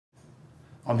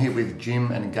I'm here with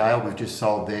Jim and Gail. We've just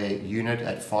sold their unit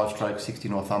at 5/60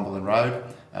 Northumberland Road.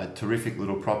 A terrific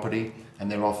little property,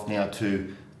 and they're off now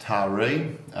to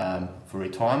Taree for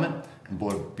retirement and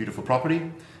bought a beautiful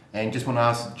property. And just want to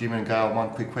ask Jim and Gail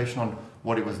one quick question on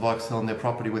what it was like selling their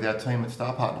property with our team at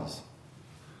Starr Partners.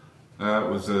 It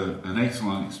was an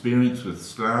excellent experience with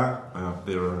Starr.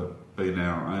 They're been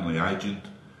our only agent.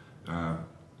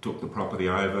 Took the property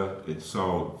over. It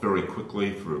sold very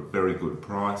quickly for a very good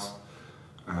price.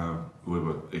 We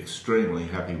were extremely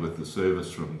happy with the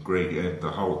service from Greg and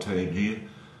the whole team here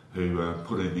who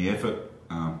put in the effort.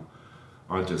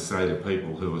 I just say to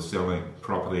people who are selling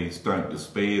properties, don't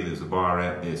despair, there's a buyer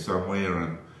out there somewhere,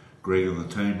 and Greg and the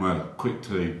team were quick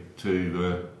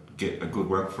to get a good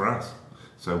one for us.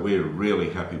 So we're really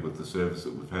happy with the service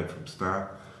that we've had from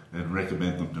Starr and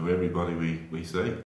recommend them to everybody we see.